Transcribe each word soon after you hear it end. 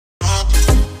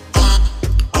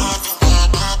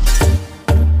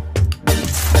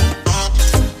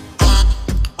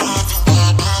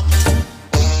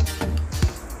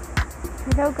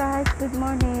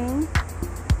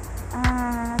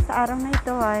araw na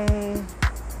ito ay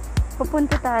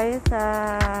pupunta tayo sa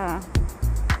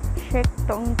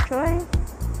Choi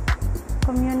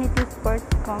Community Sports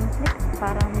Complex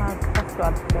para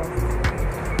mag-swab test.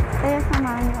 Kaya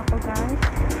samahan niyo ako, guys.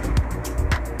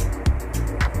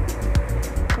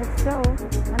 Let's go.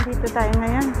 Nandito tayo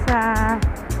ngayon sa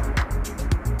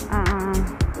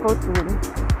courtroom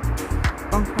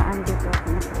kung saan dito ako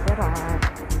nakatira.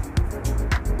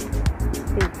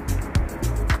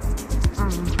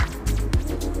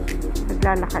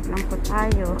 Naglalakad lang po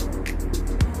tayo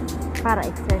para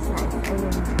exercise.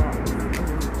 Ayun, guys.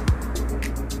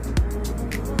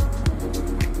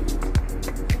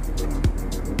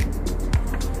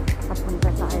 Papunta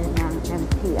tayo ng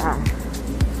MTR.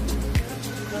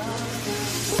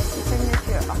 Can you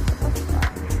hear octopus?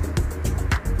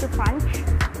 To punch?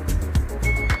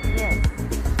 Yes.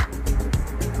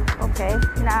 Okay,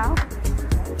 now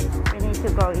we need to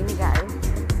go in, guys.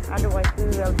 Otherwise we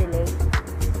will delay.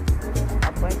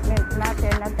 Appointment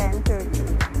natin na 10:30.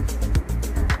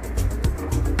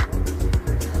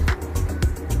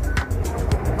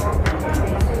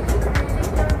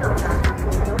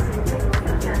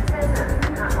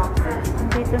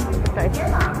 Dito na po tayo.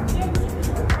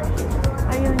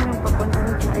 Ayun yung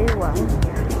papuntang Taiwan.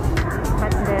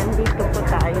 But then, dito po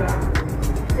tayo.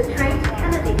 The train to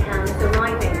Kennedy Town is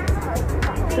arriving.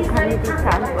 To Kennedy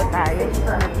Town po tayo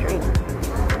sa train.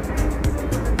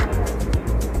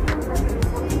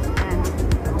 And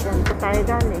dyan po tayo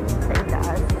galing sa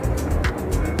itaas.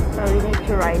 So, we need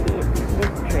to ride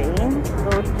this train.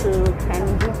 Go to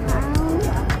Kennedy Town.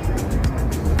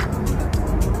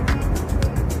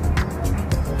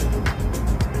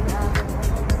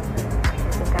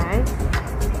 So, guys,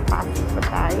 pasok po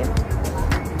tayo.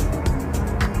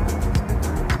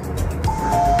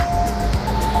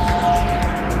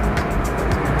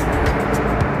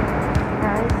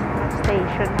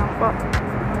 Station na po.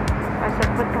 Pasok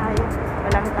po tayo.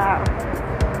 Walang tao.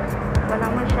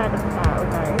 Walang masyadong tao,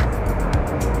 guys.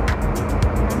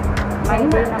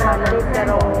 Monday naman ulit,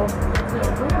 pero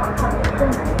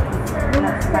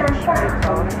not much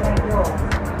people.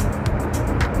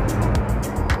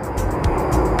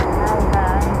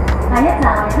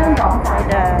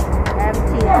 The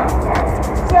MTR.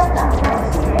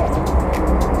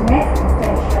 Next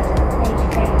station,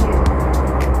 HKU.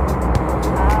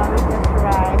 We just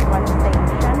arrived one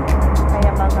station.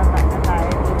 Kaya bababa na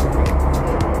tayo dito sa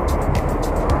station.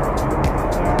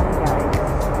 Ayan, guys.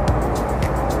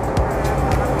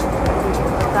 Dito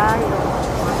po tayo.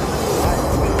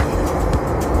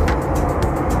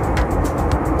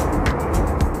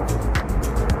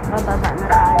 Bababa na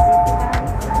tayo dito,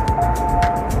 guys.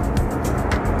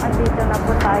 Andito na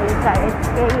po tayo sa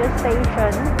HKU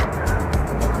station.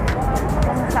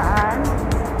 Kung saan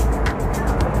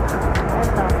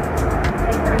ito,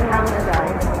 tignan lang na,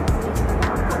 guys.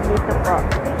 Dito po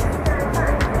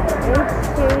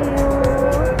HKU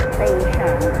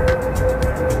station.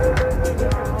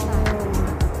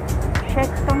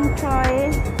 Choi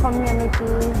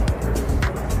Community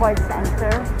Sports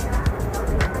Center,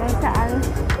 kung saan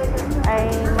ay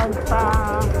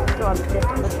magpa-swab test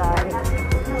po tayo.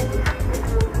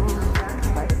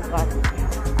 But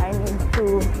I need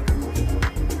to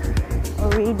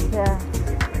read the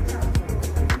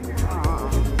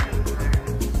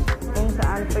kung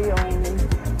saan po yung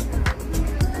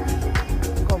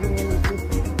community.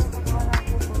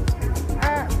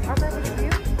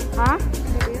 Huh?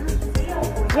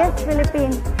 Yes,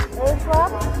 Philippines.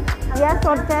 Swab? Yes,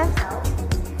 swab test.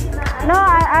 No,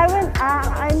 I went.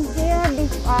 I'm here the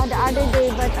other day,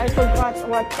 but I forgot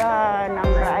what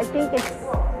number. I think it's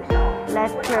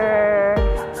letter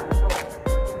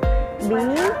B.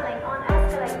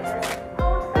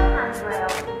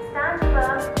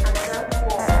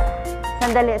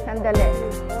 Sandali.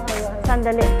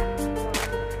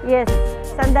 Yes,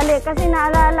 sandali. Kasi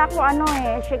naalala ko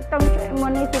Shigtong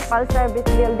Municipal Service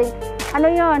Building. Ano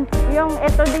yon? Yung,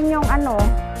 ito din yung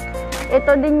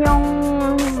ito din yung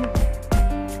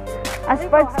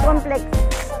sports complex.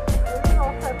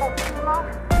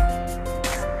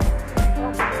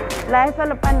 Lahat sa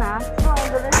Lapan na?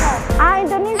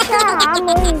 Indonesia.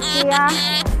 Malaysia.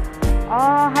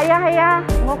 Oh, haya.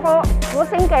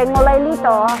 Ngusing kay ngulay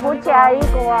lito. Huchay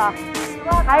ko.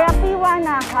 Kaya piwa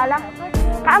na. Halak.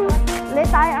 Kam.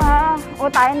 Letay.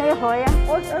 Tayo na yung hoya.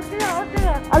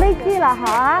 Alay sila,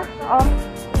 ha? Oh.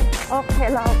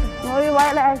 Okay lang.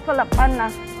 Nguiway lang sa Lapan na.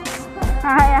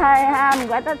 Haya.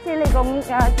 Magatat sila kung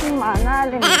simana.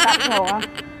 Limitak mo.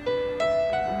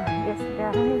 Yes,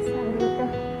 guys. Nandito.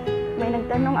 May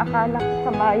nagtanong, akala ko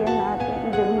sa bayan natin.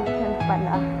 Indonesian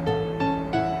pala.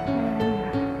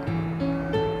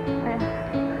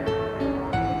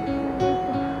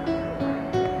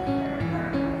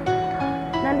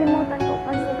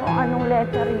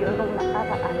 seryo nung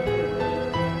nakaraan.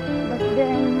 But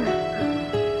then,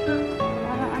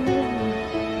 parang ano yun.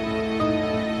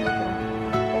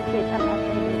 Kita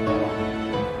natin dito.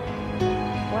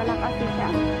 Wala kasi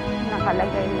siyang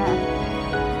nakalagay na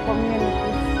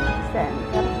community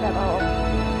center. Pero,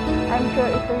 I'm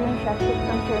sure ito yung siya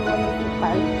ng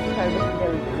municipal service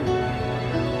building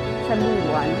sa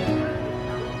B1.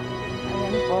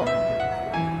 Ayan po.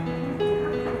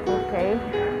 Okay.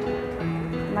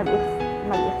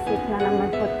 Mag-exit na naman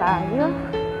po tayo.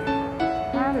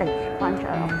 Let's punch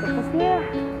our octopus here.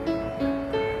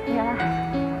 Yeah.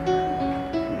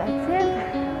 That's it.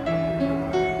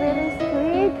 Very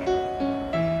sweet.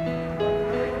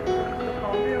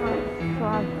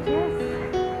 Gorgeous.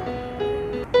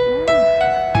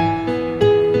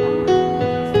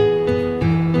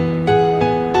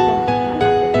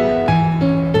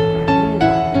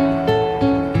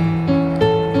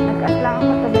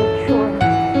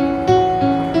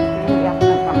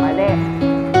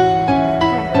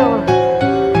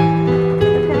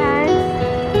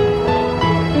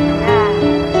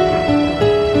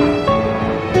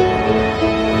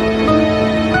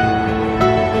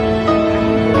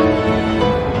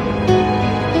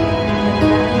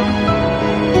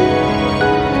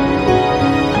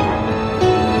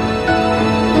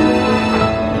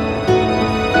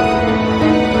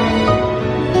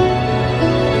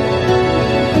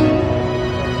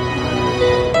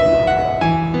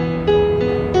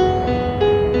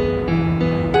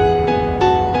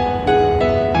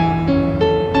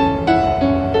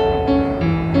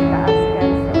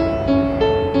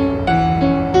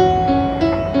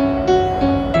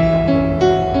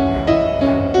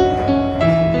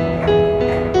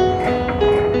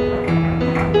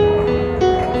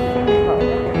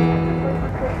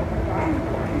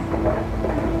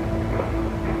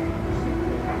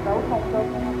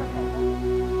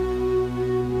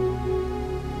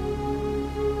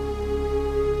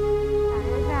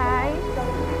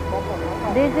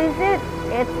 This is it.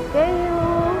 It's KU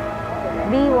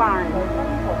B1.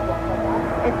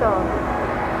 Ito.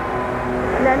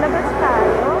 Lalabas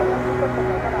tayo.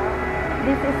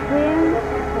 This is Queen's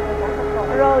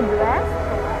Road West.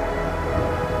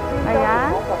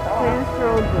 Ayan. Queen's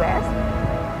Road West.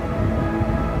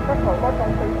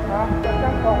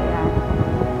 Ayan.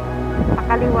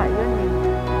 Pakaliwa yun eh.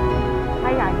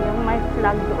 Ayan, yung may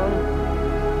flag doon.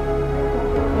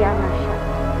 Yan na siya.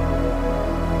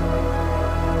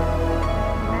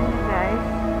 Ayan guys.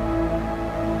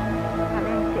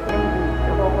 Palengke lang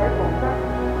dito.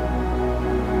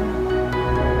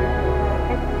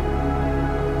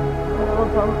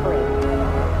 Local place.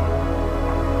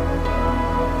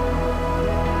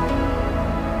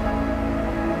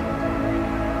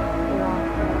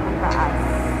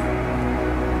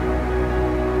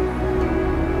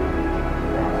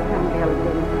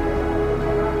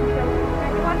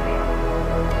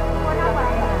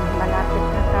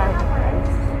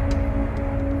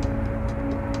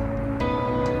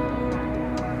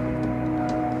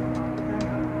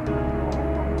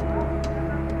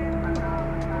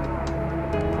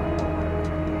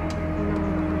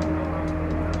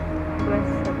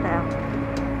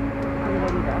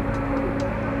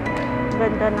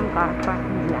 Ganda ng car park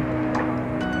nila.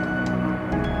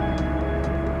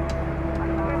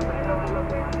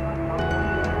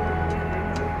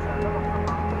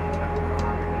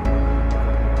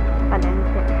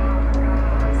 Palengke.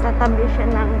 Sa tabi siya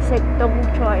ng Sektong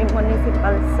Choi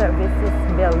Municipal Services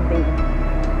Building.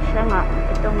 Siya nga.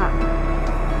 Ito nga.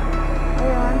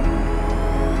 Ayan.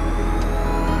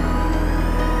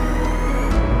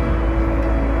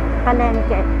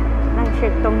 Palengke ng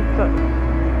Sektong Choi.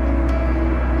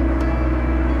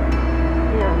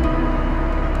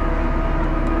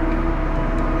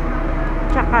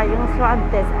 Tsaka yung swab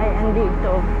test ay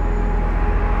andito.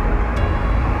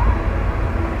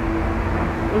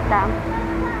 Kita.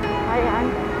 Ayan.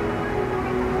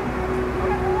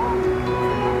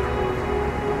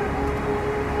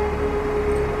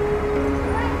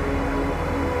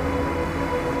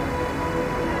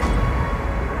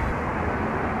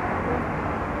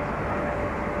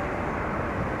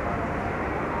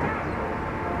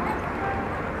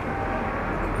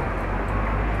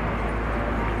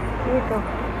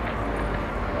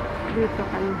 Dito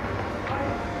kan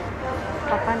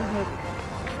papanhit.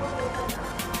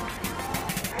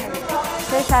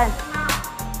 Sesan.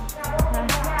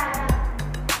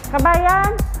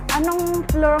 Kabayan, anong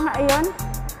floor nga ayon?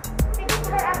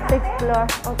 6th floor.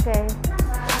 Okay.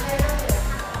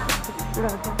 6th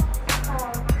floor.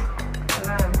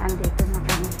 Andito na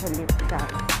kami sa lift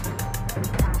guys.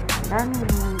 Dami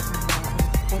naman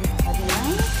sa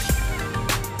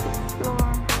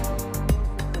floor.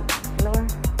 Floor.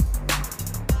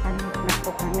 Hanap na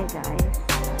po kami, guys.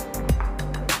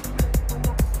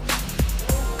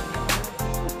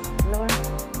 Floor.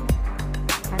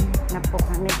 Hanap na po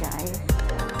kami, guys.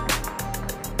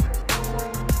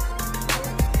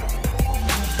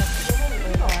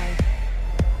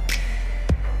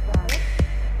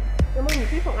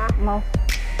 Mau.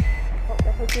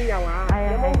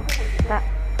 Ayan,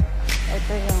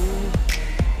 ito yung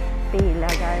pila,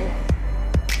 guys.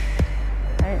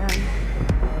 Ayan.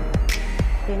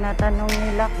 Tinatanong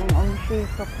nila kung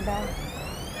umsisok daw.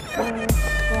 Kung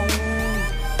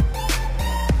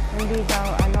hindi daw,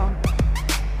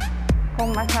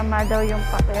 kung masama daw yung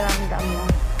pakiramdam mo.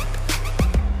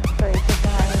 So, ito,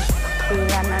 guys.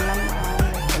 Pila na naman.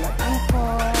 Sulat ang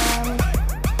form.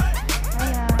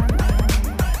 Ayan.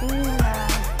 Pila.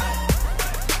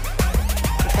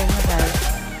 Kita nyo, guys.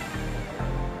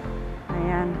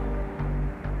 Ayan.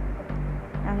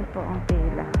 Yan po ang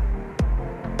pila.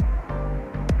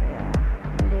 Ayan.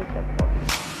 Dito po.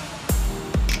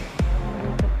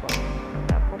 Dito po.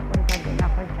 Pupunta din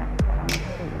ako dyan. Parang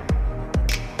pila.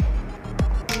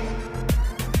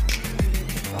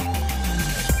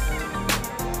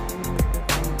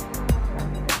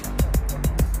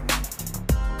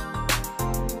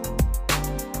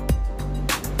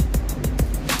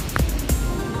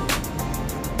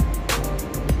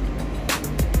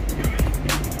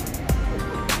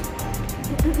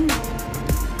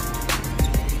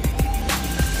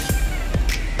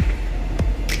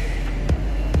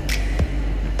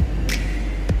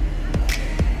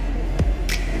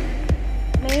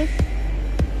 Miss,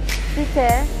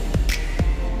 teacher,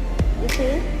 you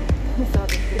see?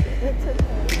 Sorry, it's okay.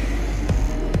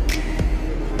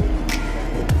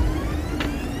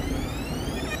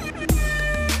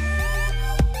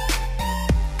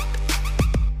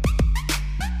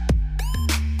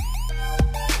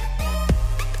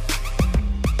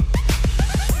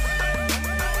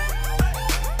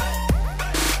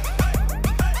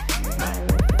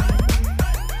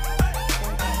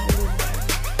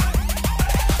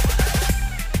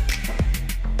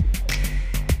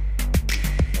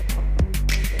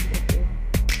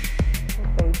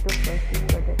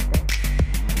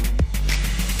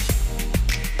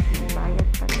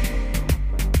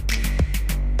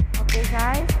 Okay,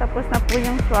 guys, tapos na po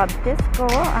yung swab test ko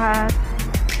at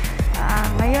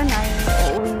ngayon ay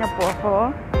uuwi na po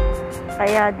ako.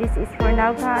 Kaya this is for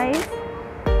now, guys.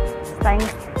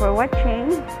 Thanks for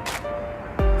watching.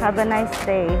 Have a nice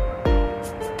day.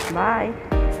 Bye.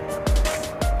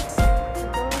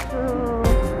 Those who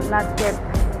not yet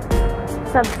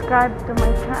subscribe to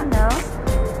my channel,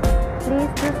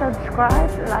 please do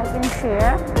subscribe, like and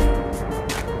share.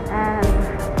 And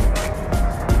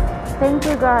thank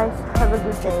you, guys. Have a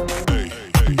good day.